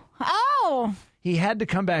 Oh. He had to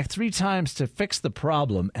come back 3 times to fix the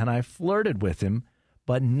problem, and I flirted with him,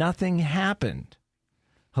 but nothing happened.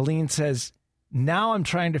 Helene says, now I'm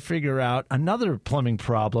trying to figure out another plumbing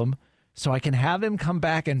problem so I can have him come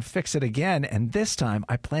back and fix it again, and this time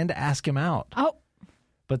I plan to ask him out. Oh.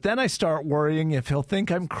 But then I start worrying if he'll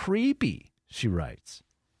think I'm creepy, she writes.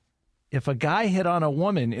 If a guy hit on a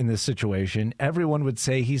woman in this situation, everyone would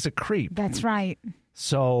say he's a creep. That's right.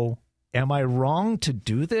 So am I wrong to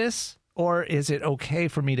do this, or is it okay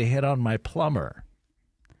for me to hit on my plumber?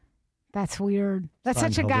 That's weird. That's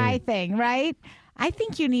Fine, such a guy Helene. thing, right? I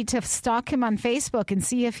think you need to stalk him on Facebook and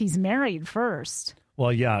see if he's married first.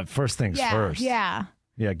 Well, yeah, first things first. Yeah.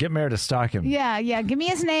 Yeah, get married to stalk him. Yeah. Give me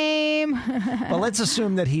his name. Well, let's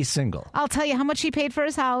assume that he's single. I'll tell you how much he paid for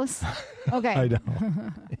his house. Okay. I know.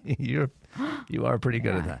 You are pretty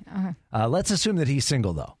good at that. Let's assume that he's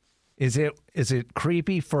single, though. Is it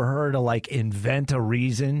creepy for her to like invent a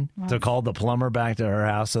reason to call the plumber back to her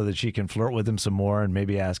house so that she can flirt with him some more and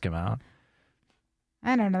maybe ask him out?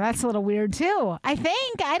 I don't know. That's a little weird, too. I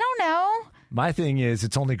think. I don't know. My thing is,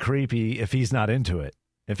 it's only creepy if he's not into it.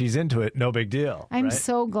 If he's into it, no big deal. I'm right?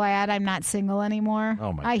 so glad I'm not single anymore.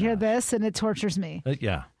 Oh, my I hear this, and it tortures me.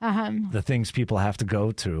 Yeah. Uh-huh. The things people have to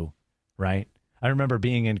go to, right? I remember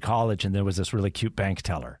being in college, and there was this really cute bank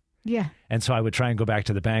teller. Yeah. And so I would try and go back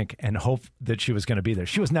to the bank and hope that she was going to be there.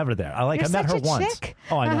 She was never there. I You're met her such a once. chick.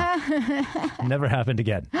 Oh, I know. Never happened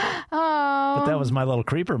again. Oh. But that was my little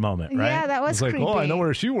creeper moment, right? Yeah, that was It's like, creepy. oh, I know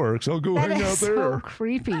where she works. I'll go That hang is out there. so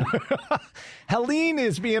creepy. Helene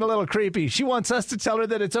is being a little creepy. She wants us to tell her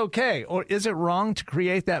that it's okay. Or is it wrong to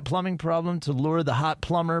create that plumbing problem to lure the hot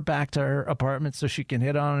plumber back to her apartment so she can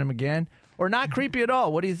hit on him again? Or not creepy at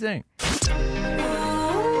all? What do you think?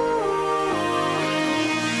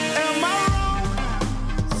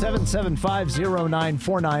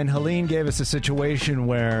 7750949. Helene gave us a situation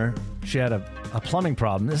where she had a plumbing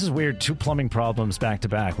problem. This is weird. 2 plumbing problems back to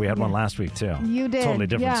back. We had one last week, too. You did. Totally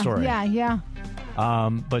different story. Yeah.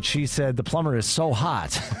 But she said the plumber is so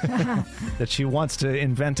hot that she wants to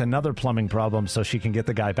invent another plumbing problem so she can get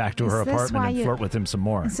the guy back to her apartment and flirt with him some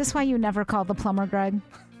more. Is this why you never call the plumber, Greg?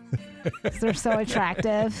 'Cause they're so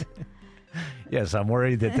attractive. Yes, I'm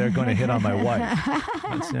worried that they're going to hit on my wife.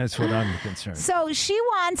 That's what I'm concerned. So she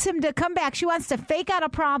wants him to come back. She wants to fake out a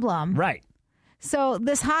problem. Right. So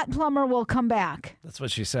this hot plumber will come back. That's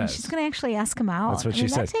what she And says. she's going to actually ask him out. That's what she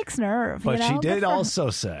said. That takes nerve. But you know? she Good did for her. also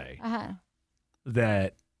say Uh-huh.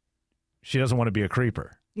 that she doesn't want to be a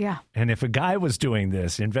creeper. Yeah. And if a guy was doing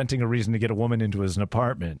this, inventing a reason to get a woman into his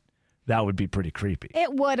apartment, that would be pretty creepy.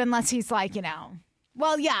 It would, unless he's like,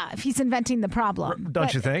 well, yeah, if he's inventing the problem.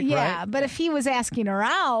 Don't you think? Yeah, Right? but if he was asking her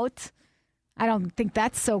out, I don't think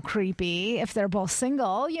that's so creepy if they're both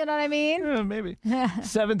single. You know what I mean? Yeah, maybe.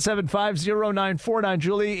 7750949.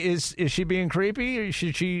 Julie, is she being creepy? Or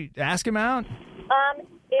should she ask him out?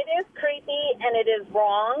 It is creepy and it is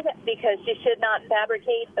wrong because you should not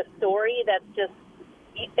fabricate a story that's just,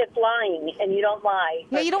 it's lying and you don't lie.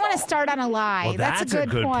 Yeah, you don't want to start on a lie. Well, that's a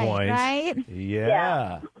good point, right?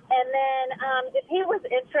 Yeah. And then if he was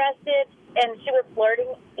interested and she was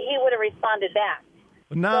flirting, he would have responded back.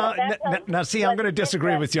 No, So that's now, see, I'm going to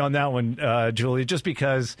disagree with you on that one, Julie, just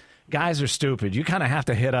because guys are stupid. You kind of have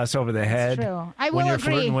to hit us over the head true. I when will you're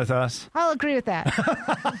agree. flirting with us. I'll agree with that.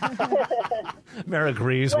 Mara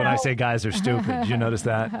agrees when I say guys are stupid. Did you notice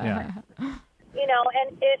that? Yeah.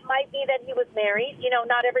 And it might be that he was married.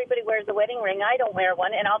 Not everybody wears a wedding ring. I don't wear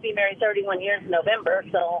one, and I'll be married 31 years in November.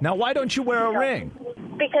 So Now, why don't you wear a ring?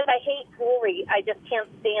 because I hate jewelry, I just can't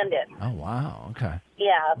stand it. Oh, wow. Okay.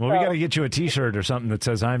 Yeah. Well, we got to get you a T-shirt or something that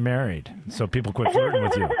says I'm married so people quit flirting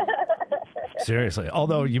with you. Seriously.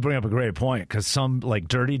 Although you bring up a great point because some like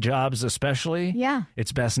dirty jobs especially, Yeah.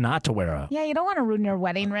 it's best not to wear a... Yeah, you don't want to ruin your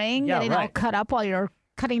wedding ring, Yeah, getting all right. cut up while you're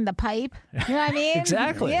cutting the pipe. You know what I mean?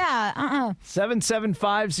 Exactly. Yeah.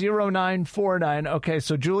 7750949. Okay,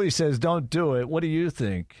 so Julie says don't do it. What do you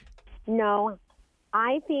think? No,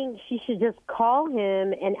 I think she should just call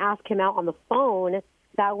him and ask him out on the phone.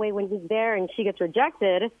 That way, when he's there and she gets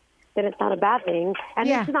rejected, then it's not a bad thing. And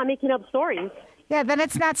then she's not making up stories. Yeah, then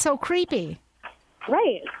it's not so creepy.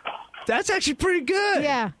 Right. That's actually pretty good.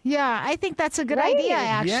 Yeah. I think that's a good Right. idea,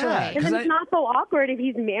 actually. Yeah, And then it's not so awkward if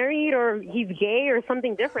he's married or he's gay or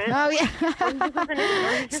something different. Oh,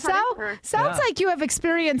 yeah. Sounds Sounds like you have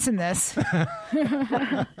experience in this.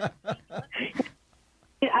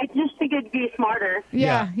 I just think it'd be smarter.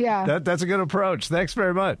 Yeah. That's a good approach. Thanks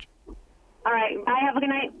very much. All right. Bye. Have a good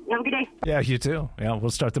night. Have a good day. Yeah, you too. Yeah,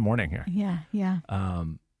 we'll start the morning here. Yeah.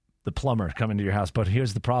 The plumber coming to your house. But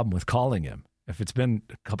here's the problem with calling him. If it's been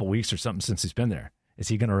a couple weeks or something since he's been there, is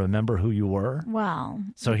he going to remember who you were? Well.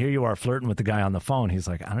 So here you are flirting with the guy on the phone. He's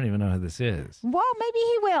like, I don't even know who this is. Well, maybe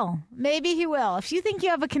he will. Maybe he will. If you think you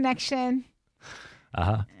have a connection.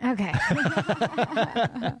 Okay.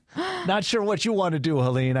 Not sure what you want to do,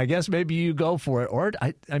 Helene. I guess maybe you go for it. Or,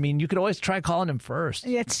 I mean, you could always try calling him first.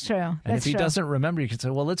 It's true. And if he doesn't remember, you can say,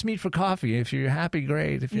 well, let's meet for coffee. If you're happy,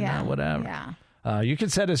 great. If you're not, whatever. Yeah. You can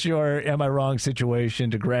send us your Am I Wrong situation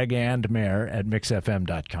to Greg and Mare at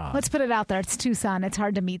mixfm.com. Let's put it out there. It's Tucson. It's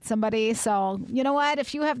hard to meet somebody. So, you know what?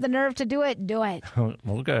 If you have the nerve to do it, do it.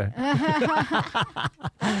 Okay.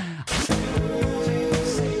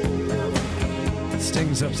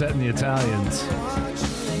 Sting's upsetting the Italians.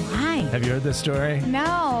 Why? Have you heard this story?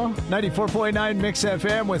 No. 94.9 Mix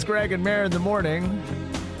FM with Greg and Mare in the morning.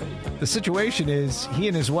 The situation is he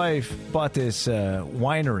and his wife bought this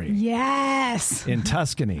winery. Yes. In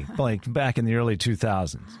Tuscany, like back in the early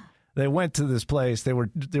 2000s. They went to this place. They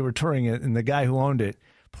were touring it, and the guy who owned it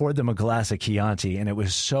poured them a glass of Chianti, and it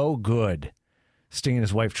was so good. Sting and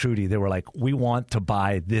his wife, Trudy, they were like, we want to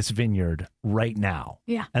buy this vineyard right now.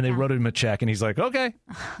 Yeah. And they wrote him a check, and he's like, okay.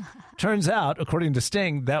 Turns out, according to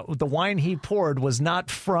Sting, that the wine he poured was not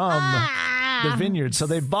from the vineyard, so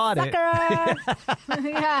they bought it.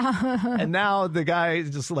 Yeah. And now the guy,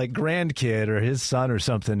 just like grandkid or his son or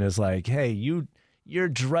something, is like, hey, you're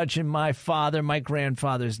drudging my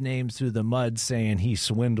grandfather's name through the mud saying he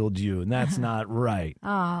swindled you, and that's not right.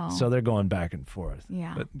 Oh. So they're going back and forth.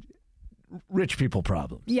 Yeah. But rich people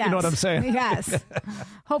problems. Yes. You know what I'm saying? Yes.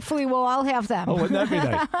 Hopefully we'll all have them. Oh, wouldn't that be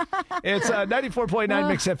nice? It's 94.9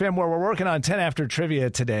 Mix FM, where we're working on 10 after trivia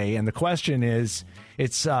today. And the question is,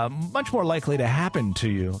 it's much more likely to happen to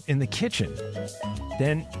you in the kitchen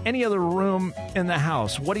than any other room in the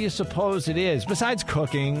house. What do you suppose it is? Besides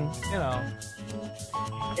cooking, you know.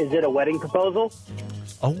 Is it a wedding proposal?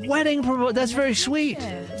 A wedding proposal? That's very sweet.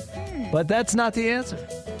 But that's not the answer.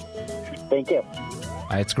 Thank you.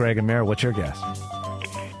 It's Greg and Mare. What's your guess?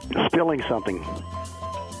 Spilling something.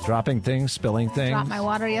 Dropping things, spilling things. Dropped my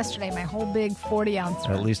water yesterday, my whole big 40-ounce.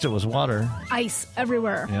 At least it was water. Ice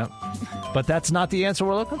everywhere. Yep. But that's not the answer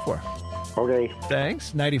we're looking for. Okay.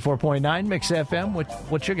 Thanks. 94.9 Mix FM.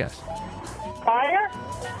 What's your guess? Fire?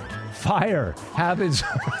 Fire happens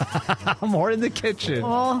more in the kitchen.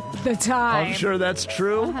 All the time. I'm sure that's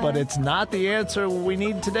true, but it's not the answer we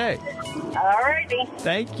need today. All righty.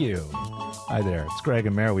 Thank you. Hi there. It's Greg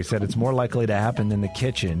and Mare. We said it's more likely to happen in the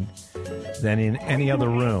kitchen than in any other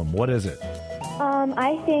room. What is it?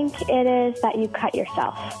 I think it is that you cut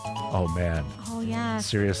yourself. Oh, man. Oh, yeah.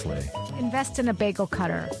 Seriously. Invest in a bagel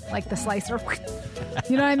cutter, like the slicer.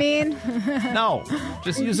 You know what I mean? No.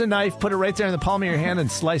 Just use a knife, put it right there in the palm of your hand,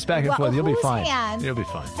 and slice back and forth. You'll be fine. Hand You'll be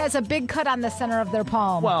fine. has a big cut on the center of their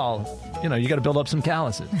palm. Well, you got to build up some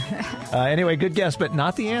calluses. Anyway, good guess, but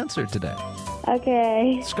not the answer today.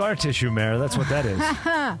 Okay. Scar tissue, Mare. That's what that is.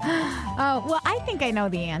 Well, I think I know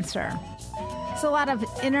the answer. It's a lot of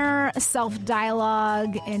inner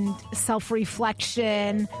self-dialogue and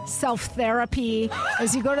self-reflection, self-therapy.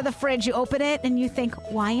 As you go to the fridge, you open it, and you think,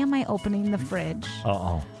 why am I opening the fridge?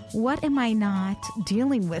 Uh-oh. What am I not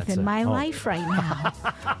dealing with in my life right now?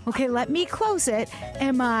 Okay, let me close it.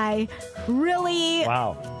 Am I really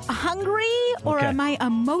hungry, or am I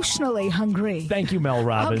emotionally hungry? Thank you, Mel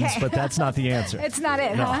Robbins, Okay. but that's not the answer. It's not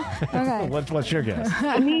it, No. huh? Okay. What's your guess?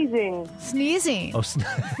 Sneezing. Sneezing. Oh,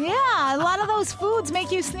 Yeah, a lot of those foods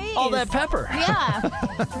make you sneeze. all that pepper. Yeah.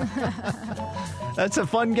 That's a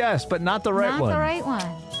fun guess, but not the right Not one. the right one.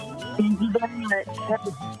 Thank you very much. Have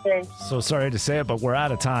a good day. So sorry to say it, but we're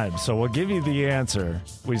out of time. So we'll give you the answer.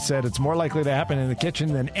 We said it's more likely to happen in the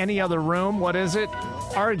kitchen than any other room. What is it?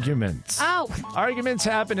 Arguments. Oh. Arguments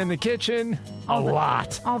happen in the kitchen a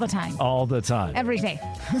lot. All the time. All the time. Every day.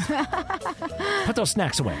 Put those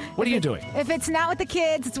snacks away. What are you doing? If it's not with the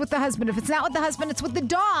kids, it's with the husband. If it's not with the husband, it's with the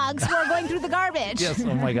dogs who are going through the garbage. Yes.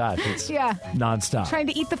 Oh, my gosh. It's nonstop. Trying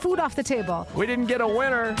to eat the food off the table. We didn't get a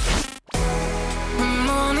winner.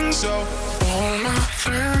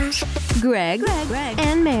 Greg,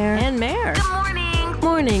 and Mare. Good morning.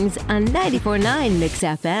 Mornings on 94.9 Mix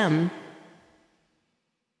FM.